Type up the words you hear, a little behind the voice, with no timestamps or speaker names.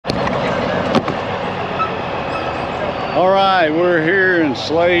All right, we're here in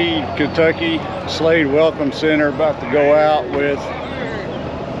Slade, Kentucky, Slade Welcome Center, about to go out with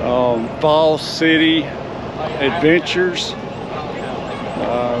Falls City Adventures.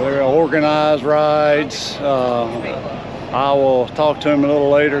 They're organized rides. I will talk to him a little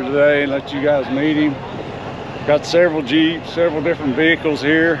later today and let you guys meet him. Got several Jeeps, several different vehicles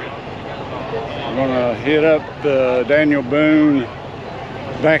here. I'm gonna hit up the Daniel Boone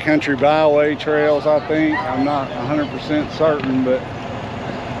Backcountry Byway trails, I think. I'm not 100% certain, but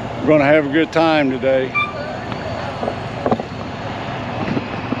we're gonna have a good time today.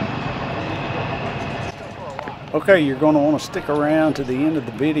 Okay, you're going to want to stick around to the end of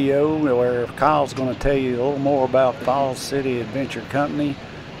the video where Kyle's going to tell you a little more about Falls City Adventure Company.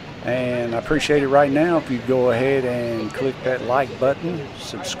 And I appreciate it right now if you go ahead and click that like button,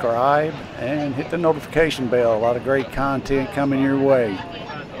 subscribe, and hit the notification bell. A lot of great content coming your way.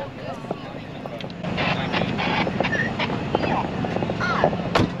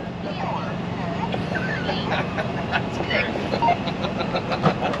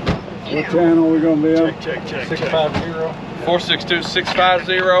 What channel are we going to be on? Check. 650.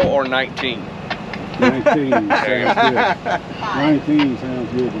 462-650 or 19. 19 sounds good. 19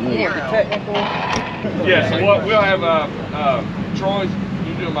 sounds good to me. Yeah, so what we'll have Troy's,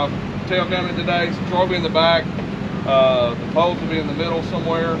 you doing my tail gunning today, so Troy will be in the back. The poles will be in the middle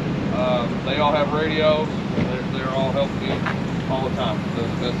somewhere. They all have radios. They're all helping me all the time. They're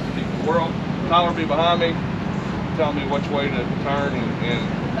the best people in the world. Tyler will be behind me, telling me which way to turn and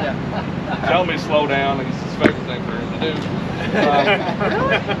tell me to slow down. It's his favorite thing for him to do.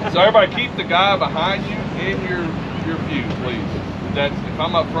 So everybody keep the guy behind you in your view, please. If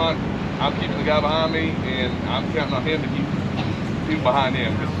I'm up front, I'm keeping the guy behind me, and I'm counting on him to keep people behind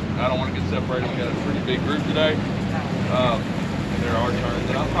him, because I don't want to get separated. We got a pretty big group today, and there are turns,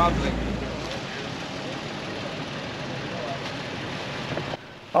 and I'm positive.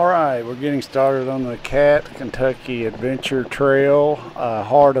 All right, we're getting started on the Kentucky Adventure Trail,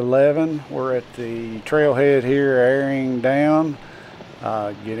 Hard 11. We're at the trailhead here, airing down,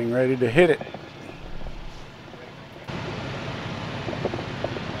 getting ready to hit it.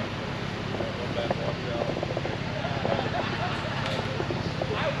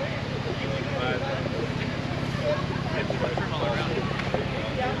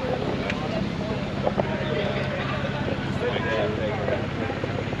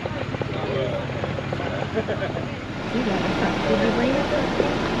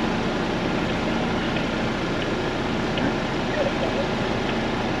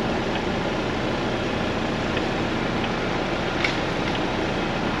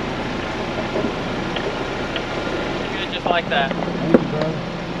 Just like that. Thank you, brother.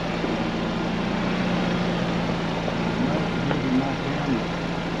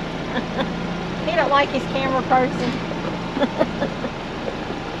 He don't like his camera person.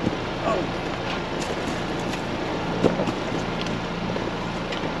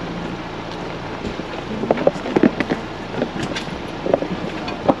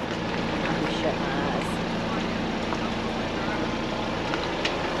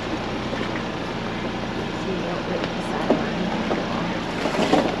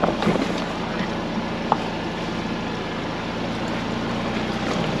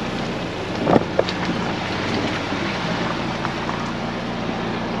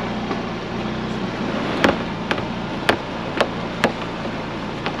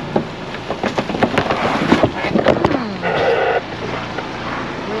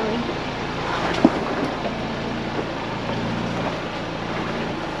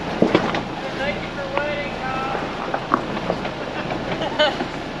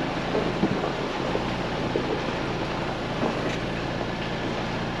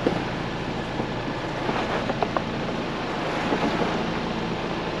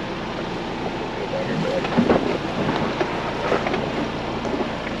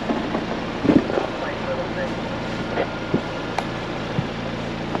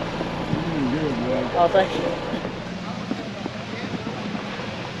 Oh, thank you.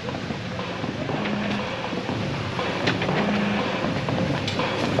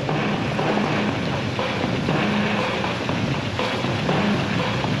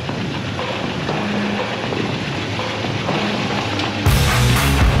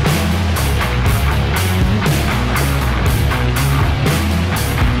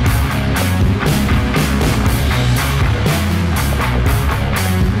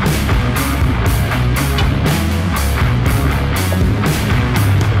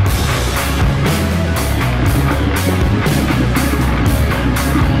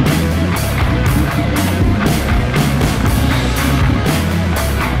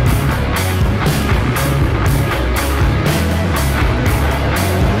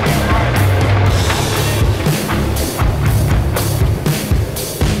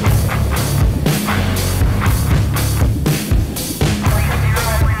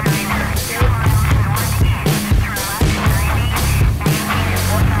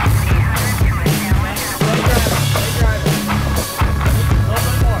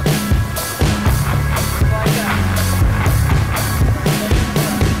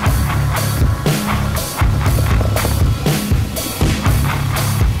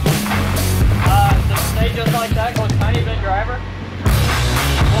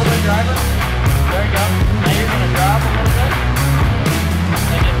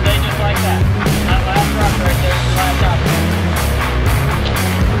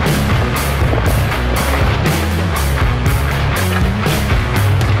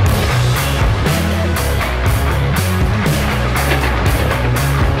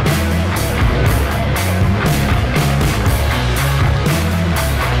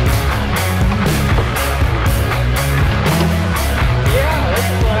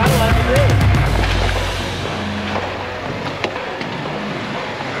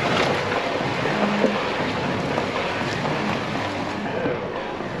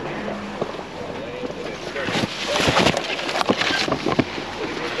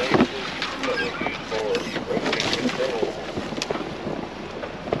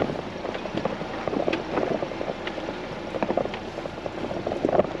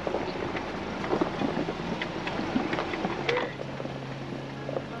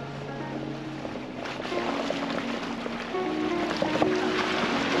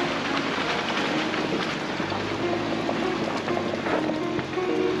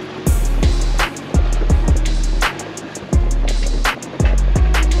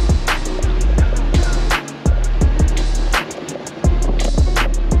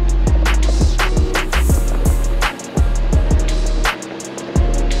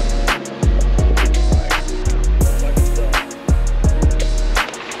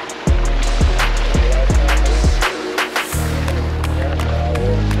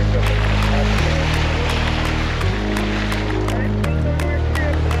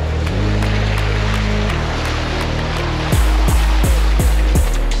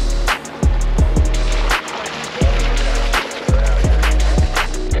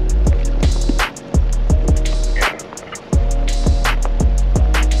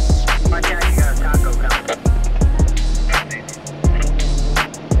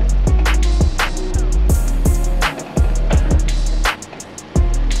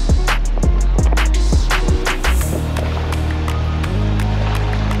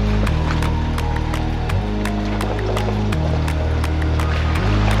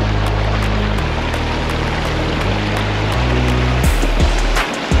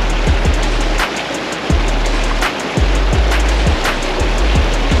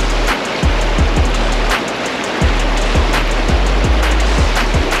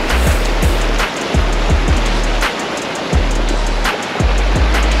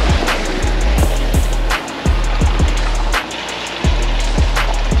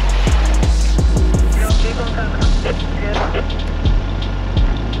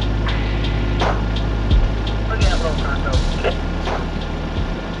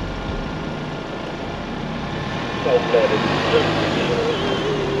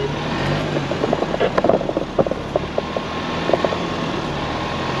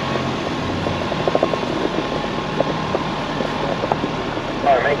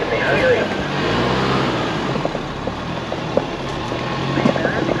 Making me hungry.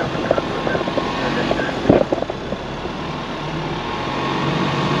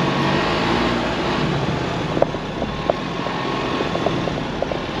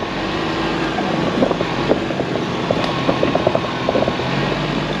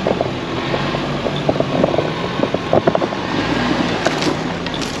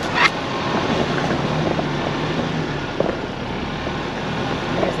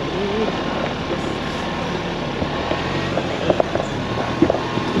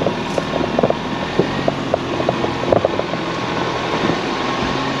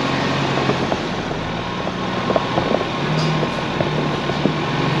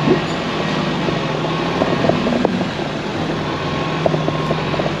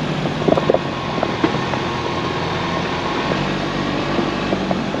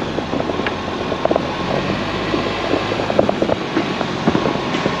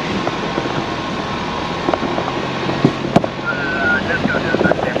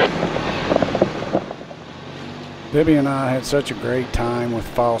 Debbie and I had such a great time with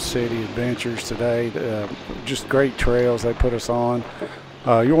Fall City Adventures today. Just great trails they put us on.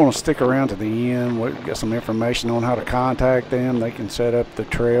 You want to stick around to the end. We've got some information on how to contact them. They can set up the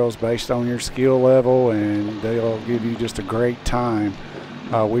trails based on your skill level, and they'll give you just a great time.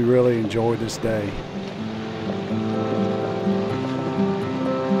 We really enjoyed this day.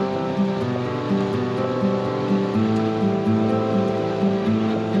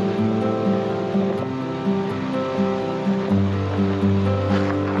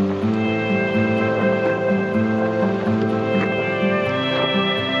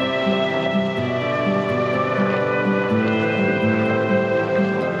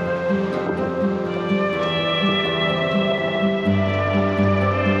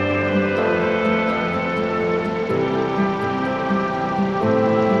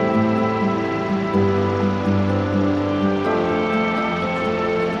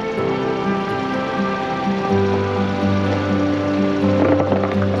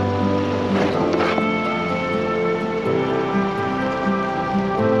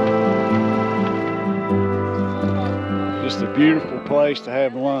 Just a beautiful place to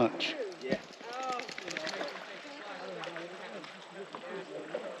have lunch.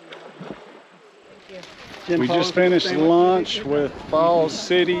 We just finished lunch with Falls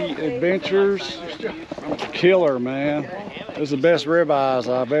City Adventures. Killer, man. This is the best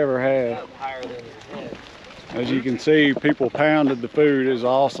ribeyes I've ever had. As you can see, people pounded the food. It was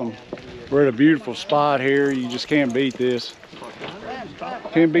awesome. We're at a beautiful spot here. You just can't beat this.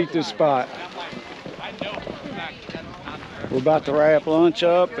 Can't beat this spot. We're about to wrap lunch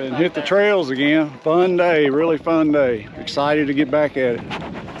up and hit the trails again. Fun day, really fun day. Excited to get back at it.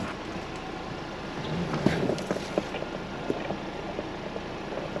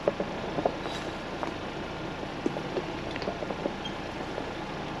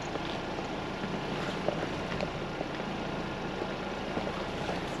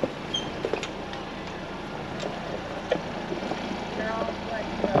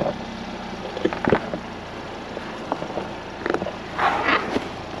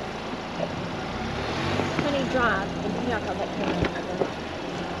 Drive, and you're not gonna let him.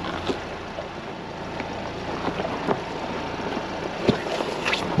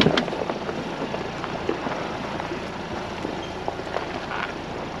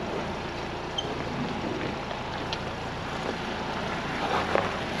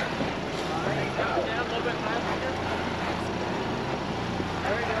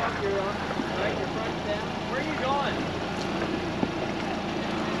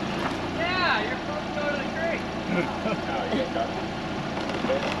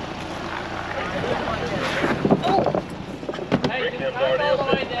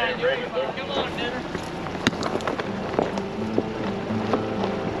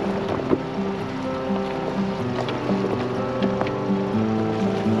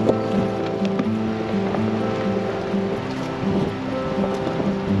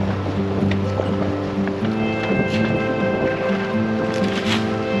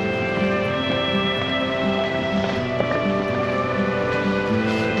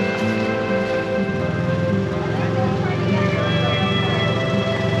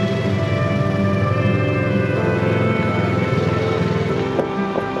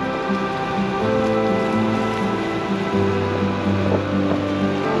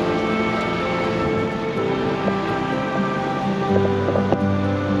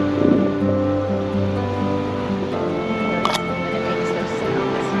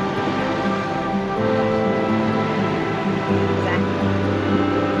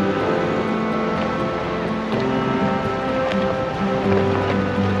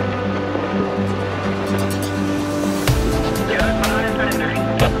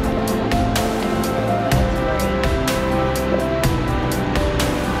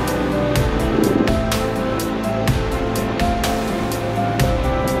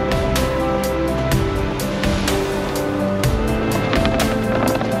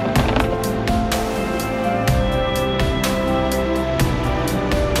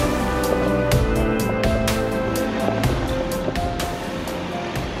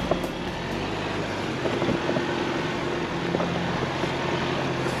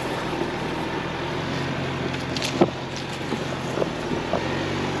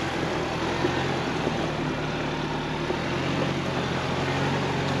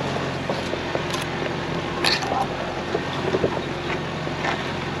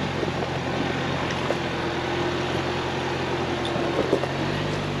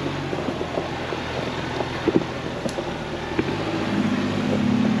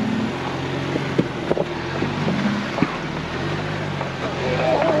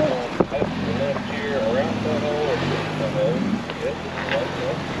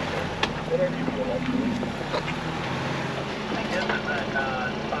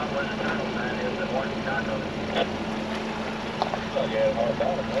 To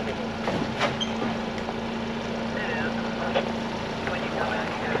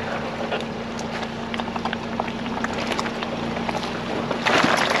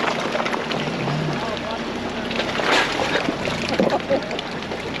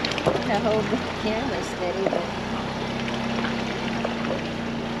hold the camera steady, but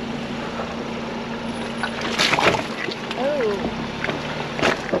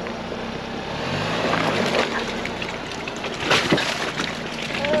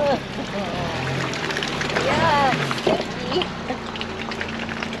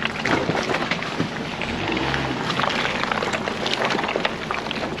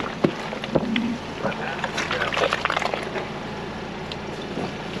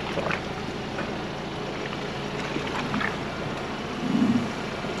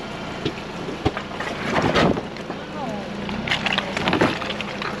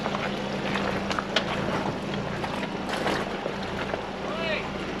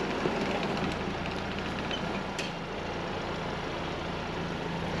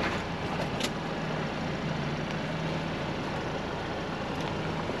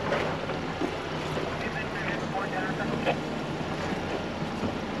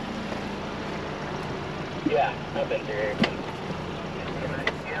Yeah, I've been there. You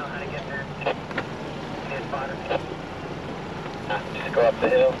know how to get there? Get spotter. Just go up the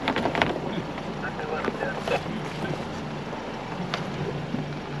hill.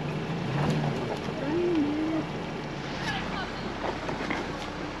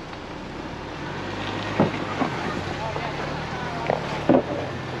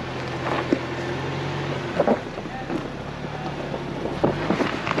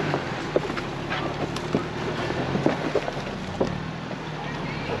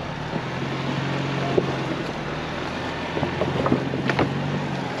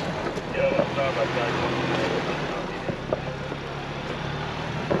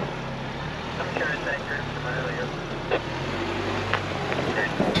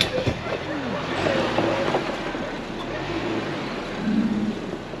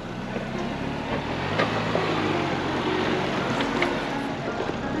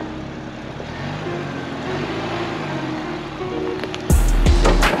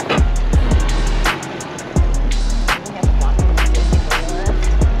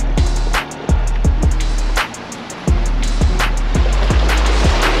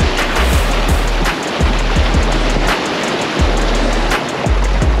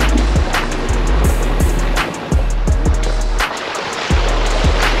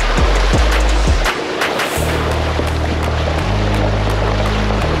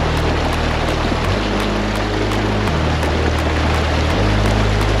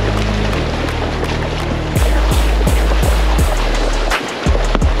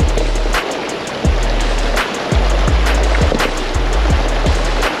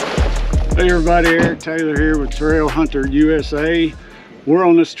 Hey everybody, Eric Taylor here with Trail Hunter USA. We're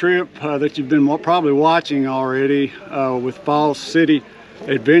on this trip that you've been probably watching already with Falls City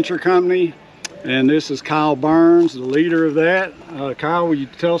Adventure Company, and this is Kyle Burns, the leader of that. Kyle, will you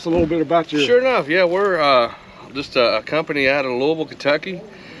tell us a little bit about your... Sure enough, yeah, we're just a company out of Louisville, Kentucky.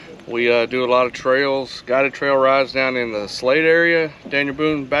 We do a lot of trails, guided trail rides down in the Slade area, Daniel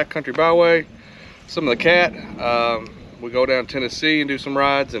Boone Backcountry Byway, some of the Cat. We go down Tennessee and do some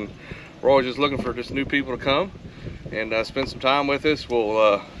rides, and we're always just looking for just new people to come and spend some time with us.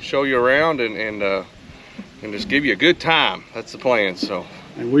 We'll show you around and just give you a good time. That's the plan. So,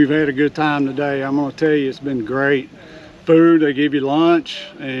 and we've had a good time today. I'm going to tell you, it's been great. Food, they give you lunch,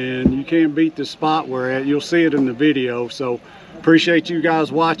 and you can't beat the spot we're at. You'll see it in the video. So appreciate you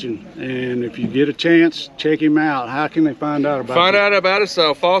guys watching, and if you get a chance, check him out. How can they find out about us?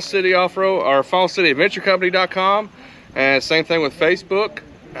 Falls City Off-Road or FallsCityAdventureCompany.com, and same thing with Facebook.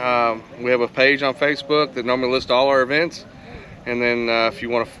 We have a page on Facebook that normally lists all our events, and then if you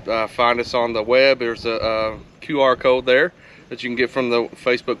want to find us on the web, there's a QR code there that you can get from the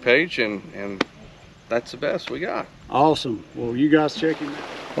Facebook page, and that's the best we got. Awesome. Well, you guys check him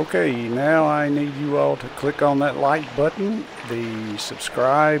out. Okay, now I need you all to click on that like button, the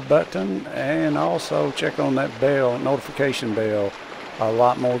subscribe button, and also check on that bell, notification bell. A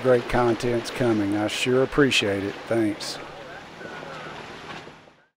lot more great content's coming. I sure appreciate it. Thanks.